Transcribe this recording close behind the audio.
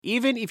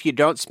Even if you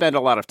don't spend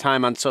a lot of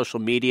time on social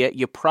media,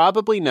 you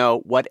probably know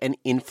what an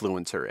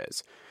influencer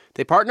is.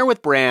 They partner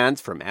with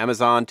brands from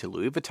Amazon to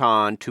Louis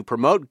Vuitton to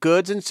promote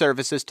goods and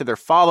services to their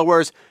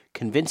followers,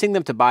 convincing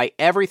them to buy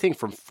everything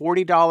from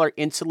 $40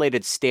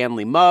 insulated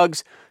Stanley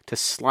mugs to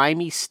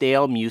slimy,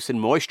 stale mucin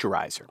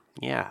moisturizer.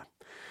 Yeah.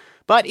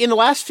 But in the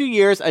last few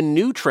years, a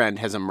new trend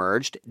has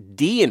emerged: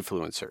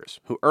 de-influencers,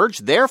 who urge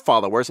their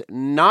followers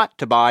not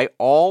to buy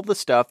all the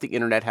stuff the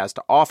internet has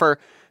to offer,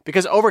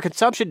 because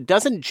overconsumption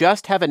doesn't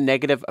just have a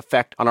negative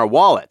effect on our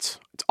wallets.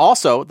 It's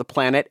also the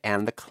planet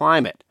and the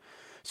climate.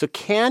 So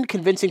can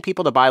convincing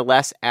people to buy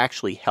less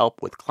actually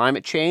help with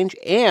climate change?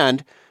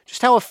 And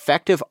just how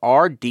effective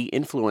are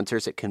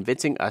de-influencers at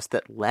convincing us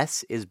that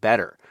less is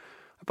better?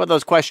 I put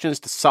those questions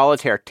to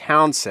Solitaire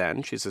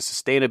Townsend. She's a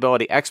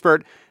sustainability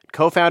expert,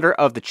 co-founder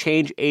of the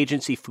change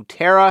agency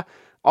Futera,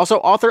 also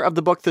author of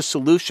the book The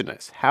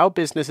Solutionist: How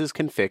Businesses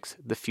Can Fix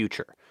the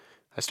Future.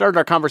 I started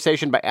our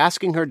conversation by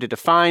asking her to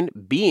define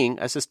being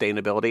a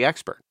sustainability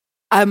expert.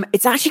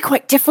 It's actually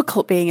quite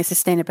difficult being a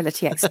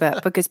sustainability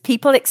expert because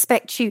people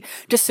expect you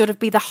to sort of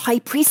be the high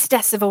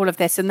priestess of all of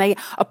this, and they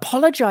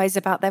apologize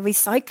about their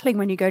recycling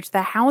when you go to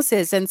their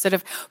houses and sort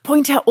of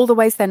point out all the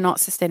ways they're not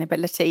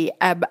sustainability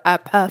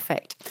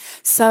perfect.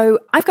 So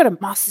I've got a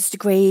master's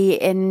degree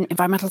in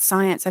environmental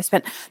science. I've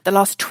spent the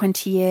last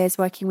 20 years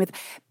working with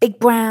big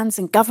brands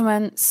and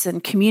governments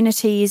and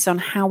communities on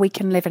how we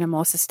can live in a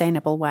more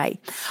sustainable way.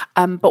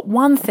 But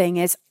one thing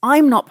is,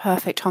 I'm not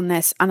perfect on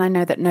this, and I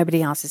know that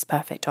nobody else is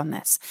perfect on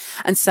this.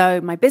 And so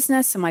my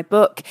business and my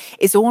book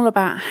is all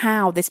about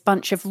how this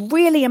bunch of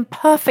really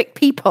imperfect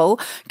people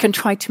can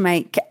try to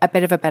make a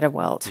bit of a better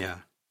world. Yeah.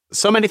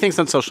 So many things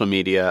on social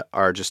media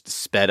are just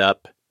sped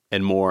up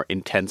and more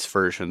intense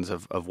versions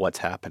of what's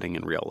happening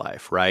in real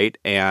life, right?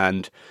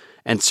 And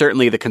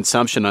certainly the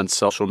consumption on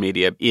social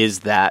media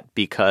is that,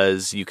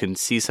 because you can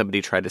see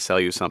somebody try to sell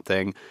you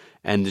something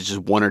and just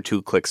one or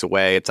two clicks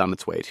away, it's on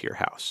its way to your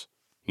house.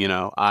 You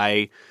know,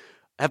 I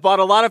have bought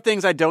a lot of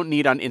things I don't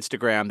need on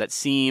Instagram that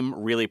seem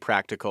really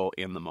practical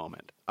in the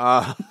moment.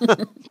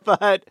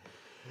 But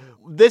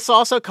this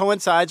also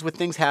coincides with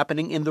things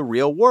happening in the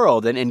real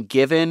world. And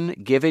given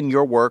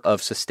your work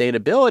of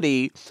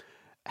sustainability,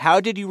 how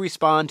did you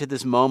respond to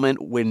this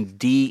moment when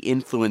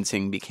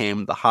de-influencing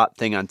became the hot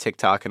thing on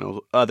TikTok and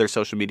other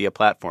social media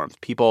platforms?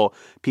 People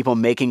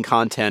making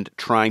content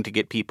trying to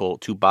get people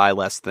to buy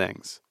less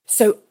things.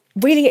 So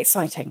really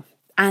exciting.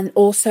 And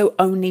also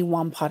only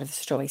one part of the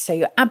story. So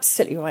you're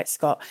absolutely right,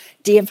 Scott.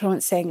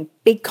 De-influencing,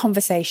 big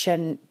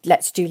conversation,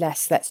 let's do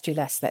less, let's do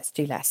less, let's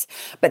do less.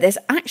 But there's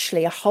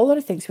actually a whole lot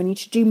of things we need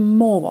to do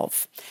more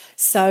of.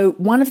 So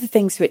one of the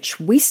things which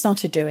we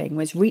started doing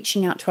was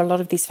reaching out to a lot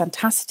of these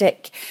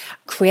fantastic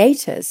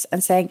creators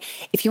and saying,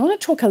 if you want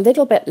to talk a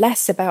little bit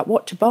less about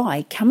what to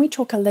buy, can we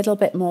talk a little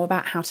bit more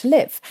about how to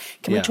live?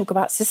 Can we talk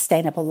about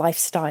sustainable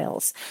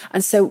lifestyles?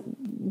 And so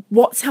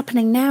what's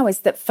happening now is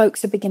that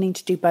folks are beginning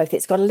to do both.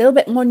 It's got a little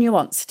bit more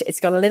nuanced. It's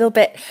got a little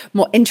bit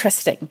more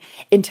interesting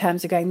in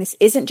terms of going, this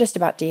isn't just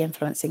about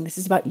de-influencing. This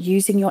is about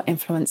using your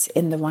influence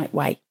in the right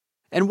way.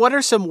 And what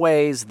are some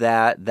ways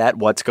that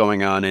what's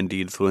going on in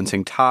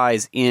de-influencing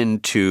ties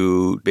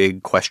into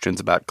big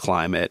questions about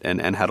climate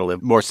and how to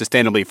live more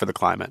sustainably for the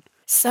climate?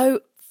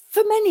 So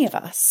for many of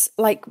us,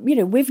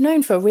 we've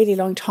known for a really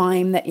long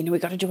time that,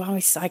 we've got to do our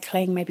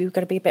recycling. Maybe we've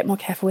got to be a bit more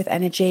careful with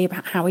energy,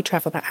 about how we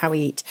travel, about how we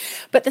eat.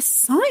 But the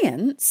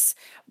science,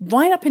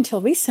 right up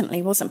until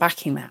recently, wasn't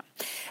backing that.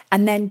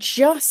 And then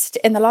just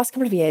in the last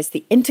couple of years,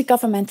 the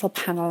Intergovernmental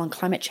Panel on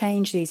Climate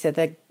Change, these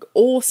are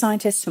all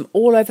scientists from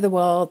all over the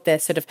world. They're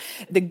sort of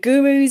the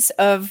gurus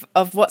of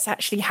what's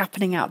actually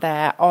happening out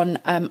there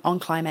on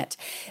climate.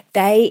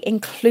 They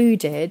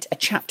included a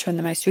chapter in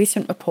the most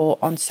recent report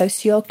on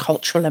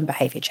socio-cultural and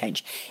behavior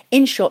change.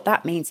 In short,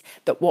 that means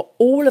that what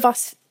all of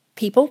us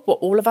people, what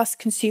all of us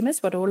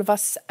consumers, what all of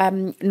us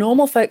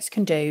normal folks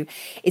can do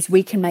is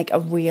we can make a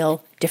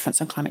real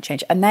difference on climate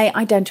change. And they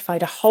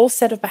identified a whole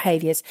set of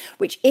behaviors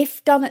which,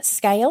 if done at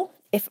scale,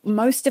 if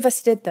most of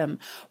us did them,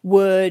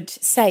 would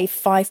save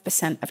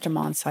 5% of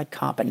demand-side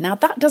carbon. Now,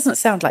 that doesn't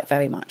sound like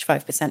very much,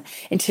 5%,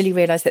 until you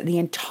realize that the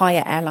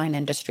entire airline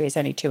industry is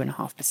only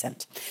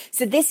 2.5%.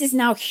 So this is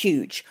now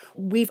huge.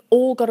 We've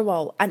all got a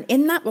role. And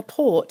in that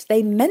report,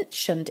 they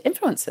mentioned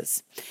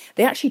influencers.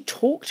 They actually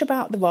talked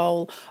about the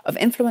role of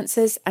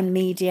influencers and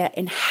media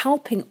in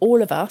helping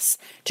all of us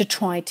to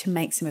try to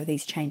make some of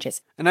these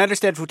changes. And I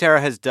understand Futera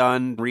has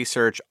done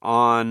research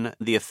on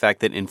the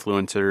effect that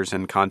influencers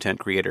and content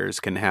creators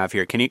can have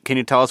here. Can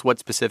you tell us what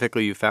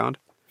specifically you found?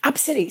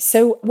 Absolutely.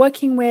 So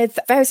working with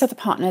various other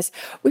partners,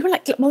 we were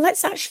like, well,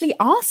 let's actually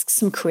ask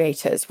some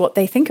creators what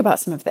they think about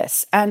some of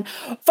this. And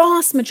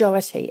vast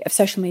majority of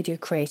social media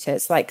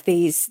creators, like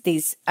these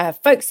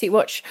folks that you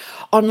watch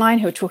online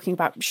who are talking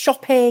about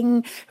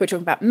shopping, who are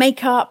talking about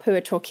makeup, who are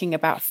talking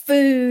about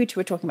food, who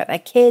are talking about their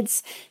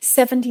kids,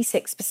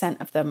 76%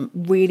 of them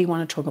really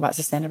want to talk about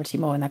sustainability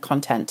more in their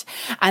content.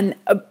 And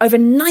over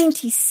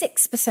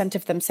 96%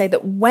 of them say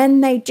that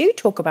when they do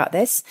talk about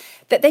this,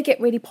 that they get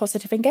really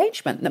positive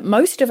engagement, that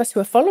most most of us who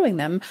are following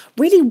them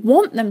really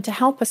want them to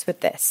help us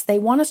with this. They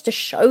want us to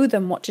show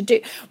them what to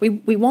do.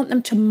 We want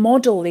them to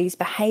model these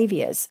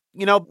behaviors.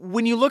 You know,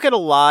 when you look at a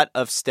lot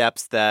of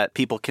steps that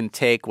people can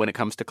take when it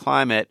comes to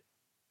climate,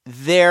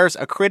 there's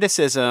a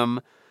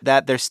criticism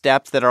that there's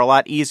steps that are a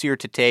lot easier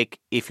to take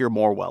if you're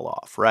more well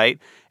off, right?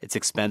 It's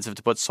expensive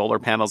to put solar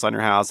panels on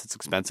your house. It's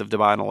expensive to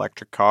buy an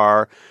electric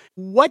car.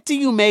 What do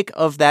you make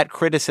of that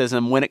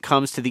criticism when it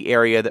comes to the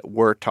area that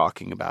we're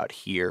talking about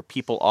here?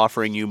 People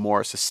offering you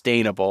more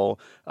sustainable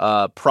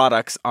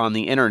products on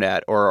the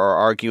internet or are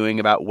arguing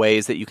about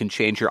ways that you can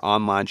change your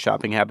online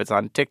shopping habits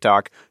on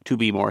TikTok to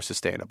be more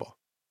sustainable.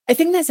 I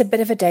think there's a bit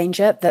of a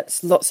danger that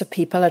lots of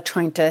people are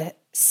trying to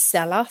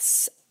sell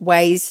us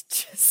ways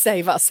to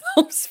save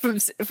ourselves from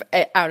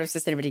out of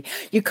sustainability.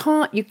 You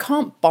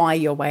can't buy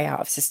your way out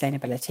of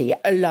sustainability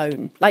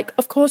alone. Like,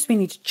 of course, we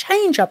need to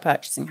change our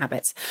purchasing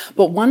habits.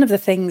 But one of the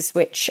things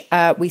which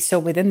we saw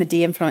within the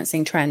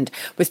de-influencing trend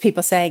was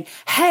people saying,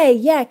 hey,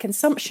 yeah,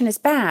 consumption is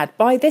bad.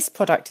 Buy this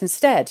product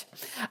instead.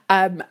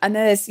 And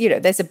there's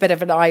a bit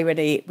of an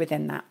irony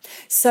within that.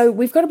 So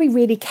we've got to be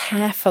really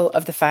careful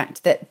of the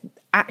fact that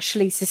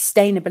actually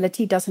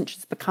sustainability doesn't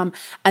just become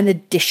an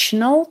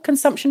additional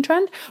consumption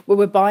trend where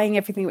we're buying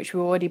everything which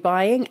we're already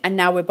buying and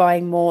now we're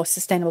buying more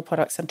sustainable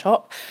products on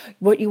top.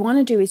 What you want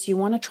to do is you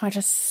want to try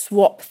to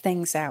swap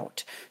things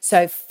out.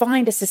 So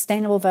find a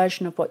sustainable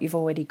version of what you've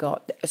already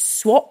got.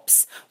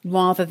 Swaps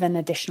rather than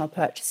additional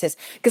purchases.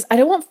 Because I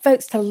don't want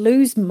folks to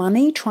lose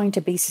money trying to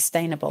be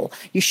sustainable.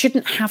 You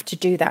shouldn't have to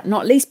do that,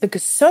 not least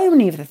because so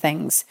many of the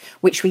things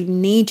which we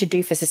need to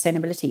do for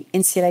sustainability,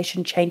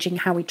 insulation, changing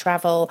how we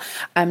travel,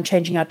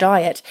 changing our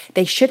diet,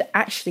 they should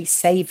actually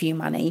save you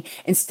money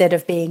instead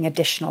of being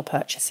additional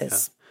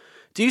purchases. Yeah.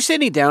 Do you see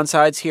any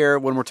downsides here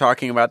when we're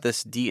talking about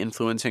this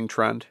de-influencing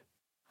trend?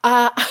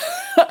 I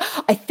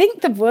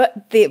think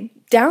the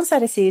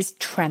downside I see is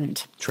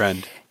trend.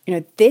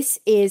 This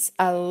is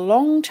a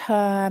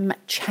long-term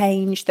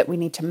change that we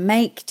need to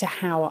make to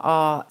how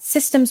our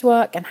systems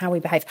work and how we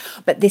behave.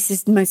 But this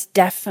is most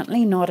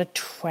definitely not a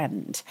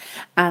trend.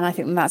 And I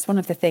think that's one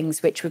of the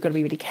things which we've got to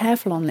be really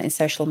careful on in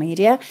social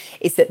media,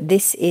 is that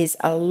this is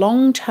a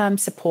long-term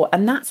support.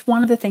 And that's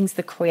one of the things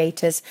the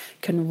creators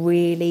can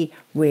really,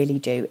 really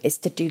do, is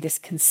to do this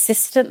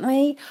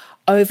consistently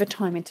over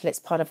time until it's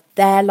part of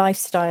their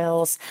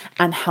lifestyles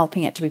and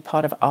helping it to be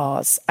part of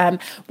ours,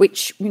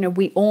 which,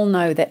 we all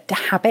know that the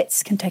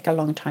habits can take a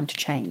long time to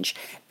change.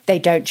 They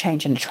don't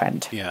change in a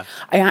trend. Yeah.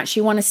 I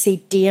actually want to see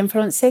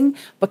de-influencing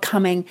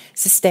becoming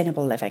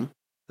sustainable living.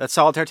 That's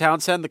Solitaire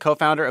Townsend, the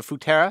co-founder of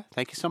Foodterra.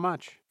 Thank you so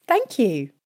much. Thank you.